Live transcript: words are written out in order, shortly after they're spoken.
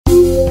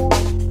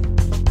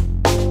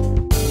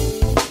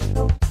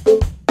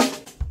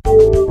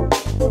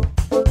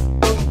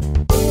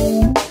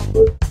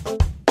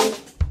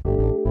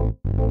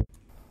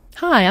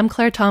Hi, I'm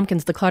Claire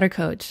Tompkins, the Clutter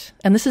Coach,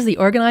 and this is the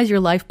Organize Your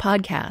Life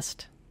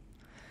podcast.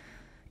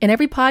 In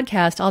every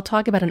podcast, I'll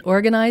talk about an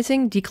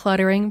organizing,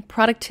 decluttering,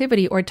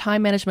 productivity, or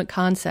time management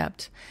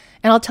concept,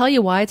 and I'll tell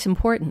you why it's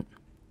important.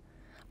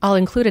 I'll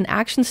include an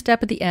action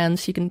step at the end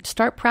so you can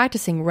start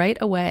practicing right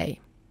away,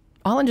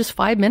 all in just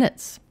 5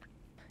 minutes.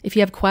 If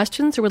you have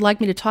questions or would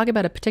like me to talk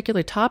about a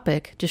particular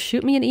topic, just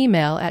shoot me an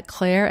email at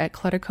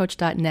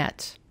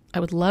claire@cluttercoach.net. I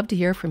would love to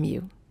hear from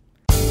you.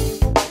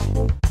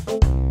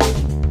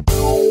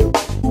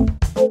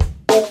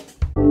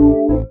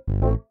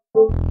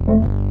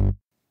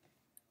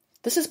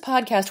 This is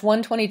podcast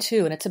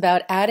 122, and it's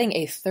about adding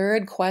a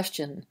third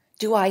question.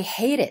 Do I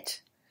hate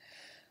it?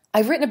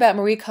 I've written about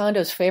Marie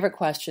Kondo's favorite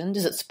question,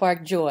 does it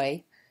spark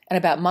joy? And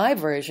about my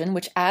version,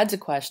 which adds a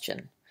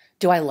question.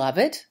 Do I love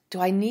it? Do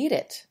I need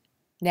it?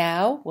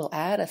 Now we'll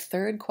add a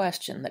third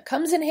question that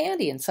comes in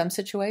handy in some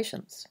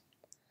situations.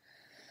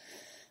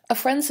 A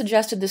friend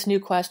suggested this new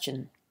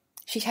question.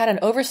 She had an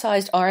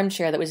oversized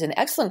armchair that was in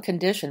excellent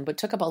condition but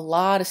took up a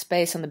lot of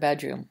space in the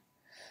bedroom.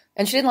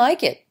 And she didn't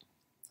like it.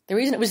 The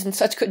reason it was in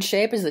such good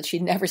shape is that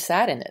she'd never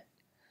sat in it.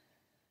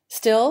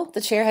 Still, the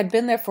chair had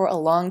been there for a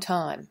long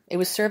time. It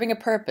was serving a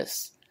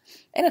purpose,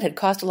 and it had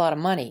cost a lot of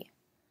money.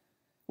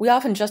 We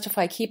often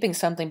justify keeping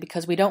something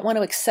because we don't want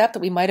to accept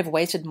that we might have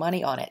wasted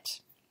money on it.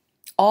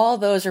 All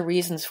those are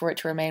reasons for it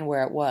to remain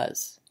where it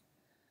was.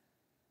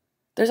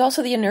 There's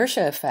also the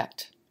inertia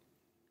effect.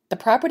 The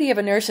property of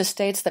inertia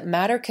states that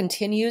matter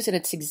continues in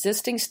its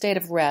existing state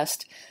of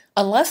rest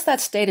unless that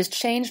state is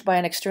changed by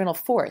an external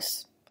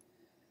force.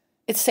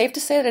 It's safe to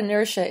say that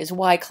inertia is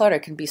why clutter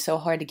can be so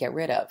hard to get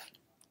rid of.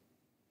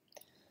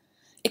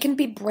 It can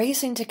be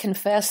bracing to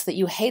confess that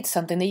you hate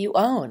something that you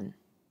own.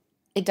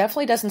 It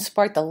definitely doesn't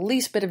spark the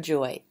least bit of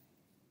joy.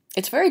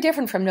 It's very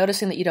different from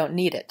noticing that you don't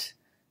need it.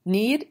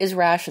 Need is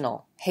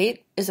rational.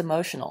 Hate is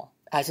emotional,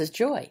 as is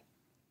joy.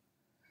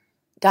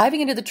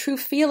 Diving into the true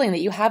feeling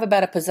that you have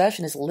about a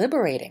possession is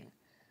liberating.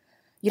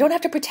 You don't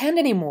have to pretend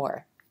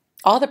anymore.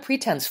 All the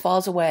pretense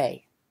falls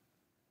away.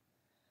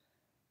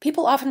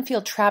 People often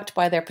feel trapped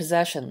by their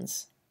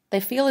possessions.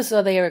 They feel as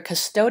though they are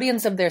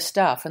custodians of their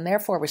stuff and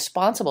therefore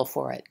responsible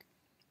for it.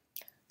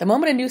 The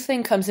moment a new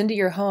thing comes into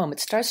your home, it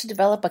starts to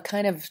develop a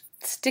kind of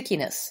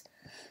stickiness,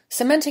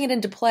 cementing it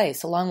into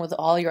place along with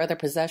all your other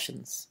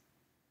possessions.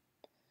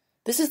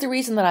 This is the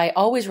reason that I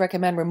always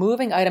recommend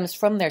removing items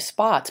from their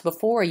spots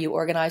before you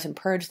organize and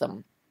purge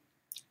them.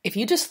 If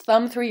you just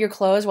thumb through your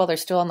clothes while they're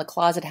still on the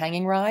closet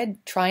hanging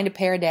ride, trying to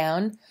pare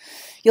down,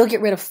 you'll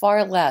get rid of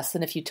far less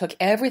than if you took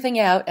everything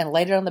out and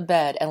laid it on the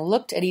bed and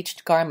looked at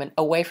each garment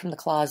away from the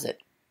closet.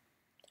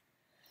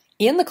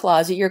 In the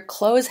closet, your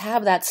clothes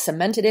have that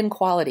cemented-in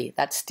quality,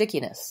 that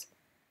stickiness.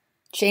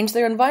 Change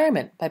their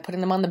environment by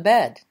putting them on the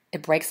bed.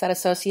 It breaks that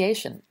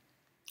association.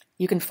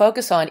 You can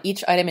focus on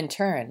each item in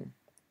turn.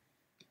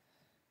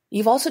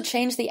 You've also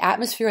changed the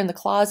atmosphere in the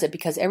closet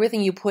because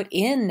everything you put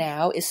in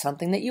now is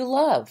something that you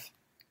love.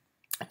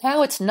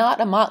 Now it's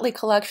not a motley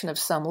collection of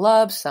some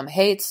love, some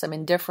hate, some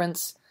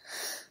indifference.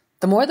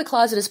 The more the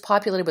closet is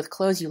populated with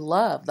clothes you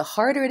love, the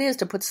harder it is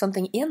to put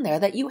something in there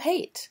that you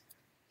hate.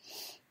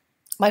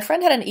 My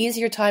friend had an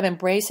easier time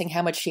embracing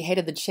how much she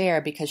hated the chair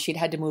because she'd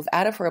had to move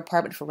out of her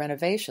apartment for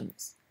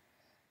renovations.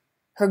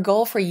 Her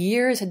goal for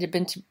years had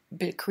been to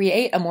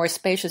create a more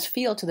spacious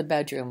feel to the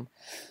bedroom,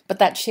 but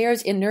that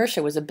chair's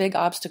inertia was a big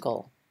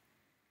obstacle.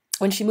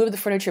 When she moved the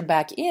furniture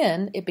back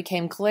in, it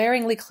became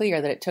glaringly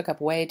clear that it took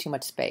up way too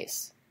much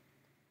space.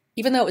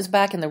 Even though it was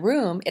back in the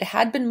room, it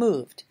had been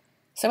moved.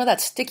 Some of that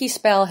sticky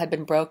spell had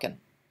been broken.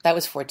 That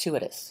was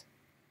fortuitous.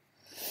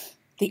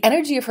 The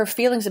energy of her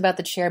feelings about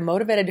the chair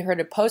motivated her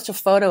to post a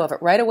photo of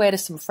it right away to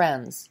some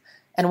friends,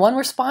 and one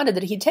responded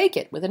that he'd take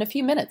it within a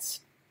few minutes.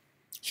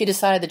 She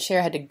decided the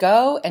chair had to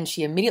go, and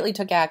she immediately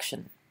took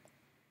action.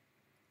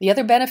 The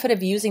other benefit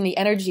of using the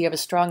energy of a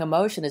strong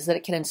emotion is that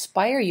it can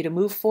inspire you to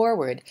move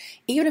forward,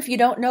 even if you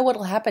don't know what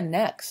will happen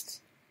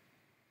next.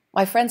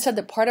 My friend said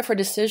that part of her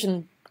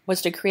decision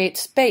was to create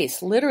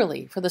space,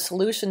 literally, for the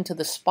solution to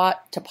the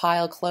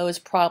spot-to-pile clothes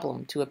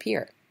problem to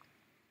appear.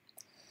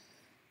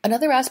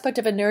 Another aspect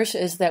of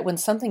inertia is that when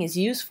something is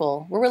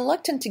useful, we're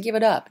reluctant to give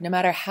it up, no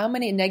matter how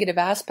many negative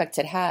aspects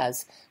it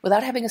has,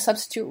 without having a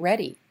substitute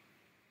ready.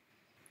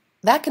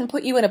 That can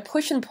put you in a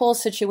push-and-pull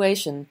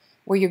situation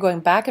where you're going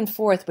back and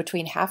forth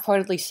between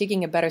half-heartedly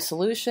seeking a better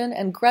solution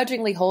and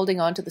grudgingly holding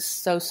on to the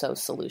so-so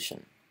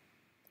solution.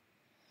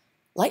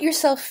 Let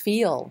yourself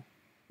feel.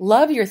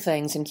 Love your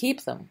things and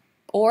keep them,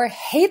 or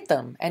hate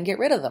them and get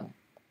rid of them.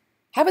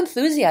 Have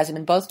enthusiasm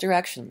in both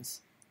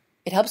directions.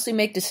 It helps you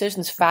make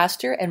decisions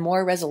faster and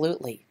more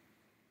resolutely.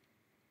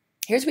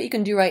 Here's what you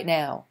can do right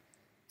now.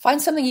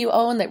 Find something you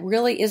own that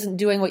really isn't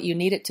doing what you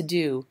need it to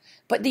do,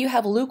 but that you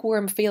have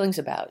lukewarm feelings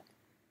about.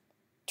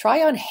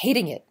 Try on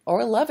hating it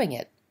or loving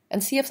it,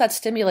 and see if that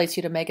stimulates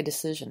you to make a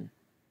decision.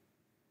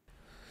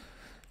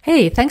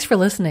 Hey, thanks for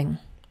listening.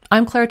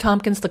 I'm Claire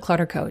Tompkins, the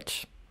Clutter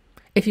Coach.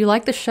 If you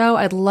like the show,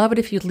 I'd love it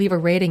if you'd leave a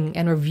rating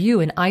and review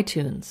in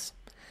iTunes.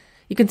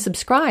 You can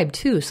subscribe,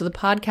 too, so the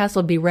podcast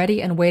will be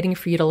ready and waiting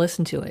for you to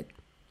listen to it.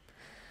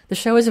 The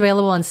show is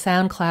available on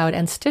SoundCloud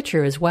and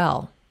Stitcher as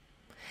well.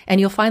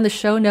 And you'll find the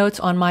show notes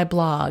on my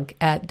blog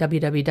at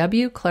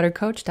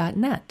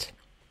www.cluttercoach.net.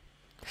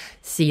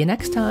 See you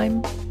next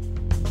time.